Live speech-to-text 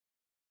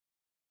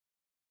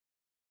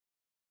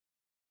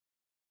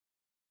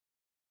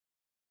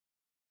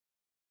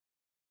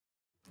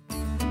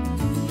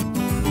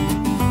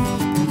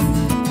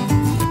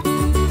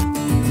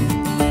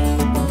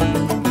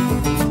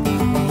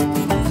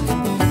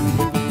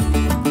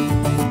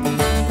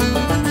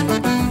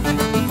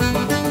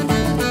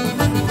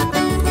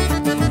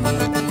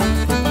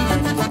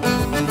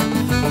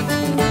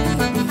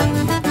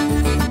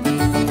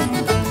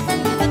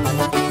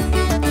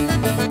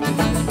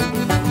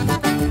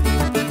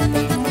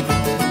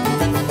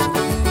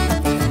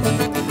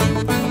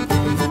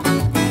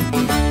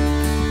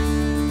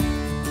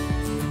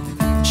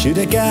Should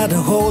I get a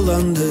hold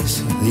on this?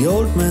 The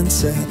old man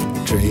said,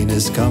 train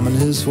is coming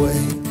his way,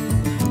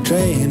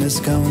 train is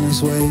coming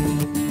his way.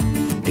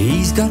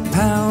 He's got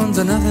pounds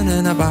of nothing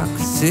in a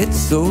box, it's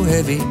so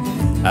heavy,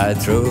 I'd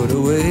throw it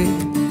away,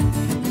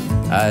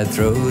 I'd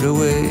throw it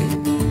away.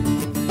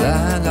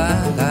 La la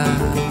la,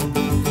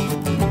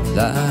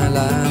 la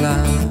la la,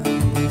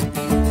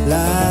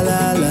 La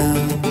la la,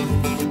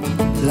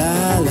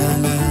 la la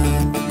la.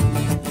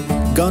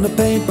 Gonna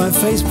paint my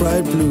face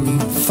bright blue,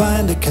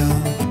 find a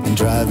car and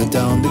drive it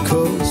down the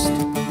coast,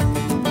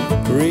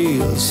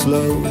 real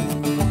slow.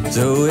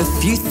 So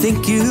if you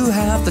think you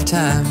have the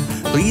time,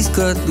 please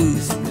cut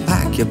loose,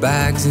 pack your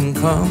bags and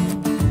come.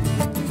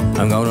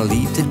 I'm gonna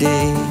leave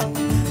today,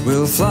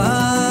 we'll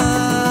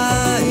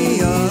fly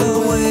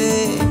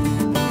away.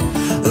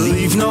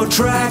 Leave no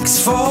tracks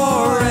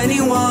for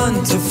anyone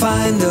to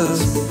find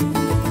us.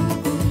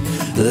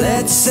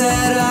 Let's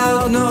set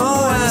out, no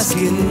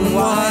asking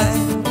why,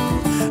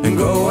 and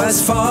go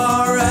as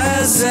far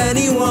as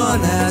anyone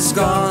has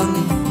gone.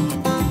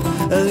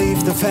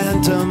 Leave the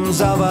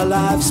phantoms of our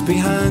lives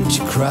behind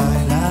to cry.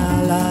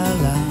 La la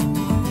la,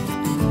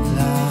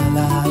 la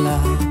la la,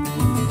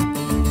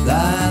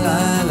 La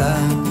la la,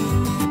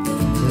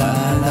 la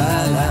la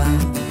la.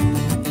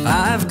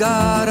 I've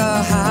got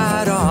a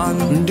hat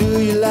on. Do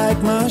you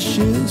like my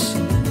shoes?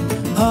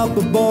 Hop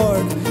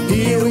aboard,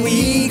 here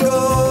we go.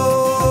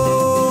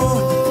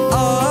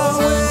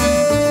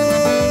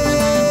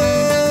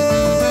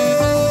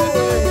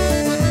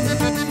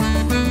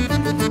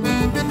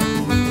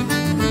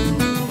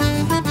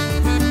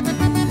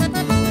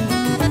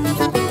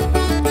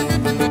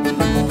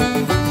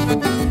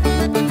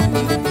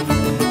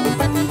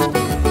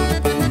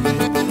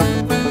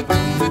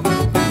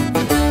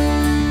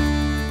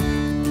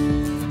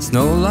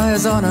 Snow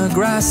lies on a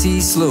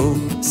grassy slope,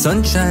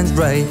 sun shines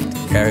bright,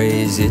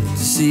 carries it to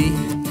sea.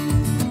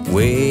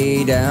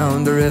 Way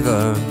down the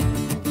river,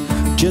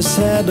 Just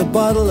had a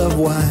bottle of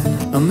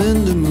wine, I'm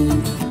in the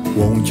mood.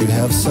 Won't you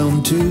have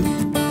some too?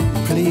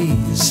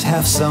 Please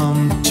have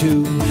some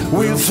too.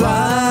 we'll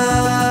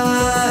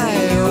fly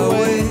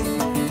away.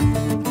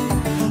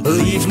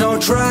 Leave no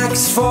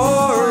tracks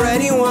for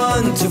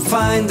anyone to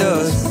find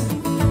us.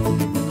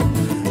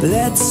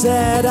 Let's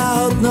set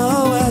out,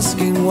 no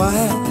asking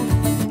why.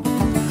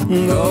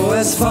 Go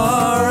as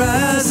far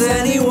as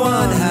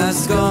anyone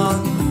has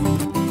gone.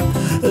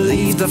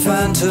 Leave the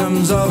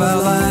phantoms of our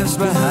lives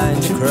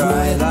behind to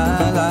cry.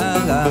 La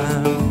la la.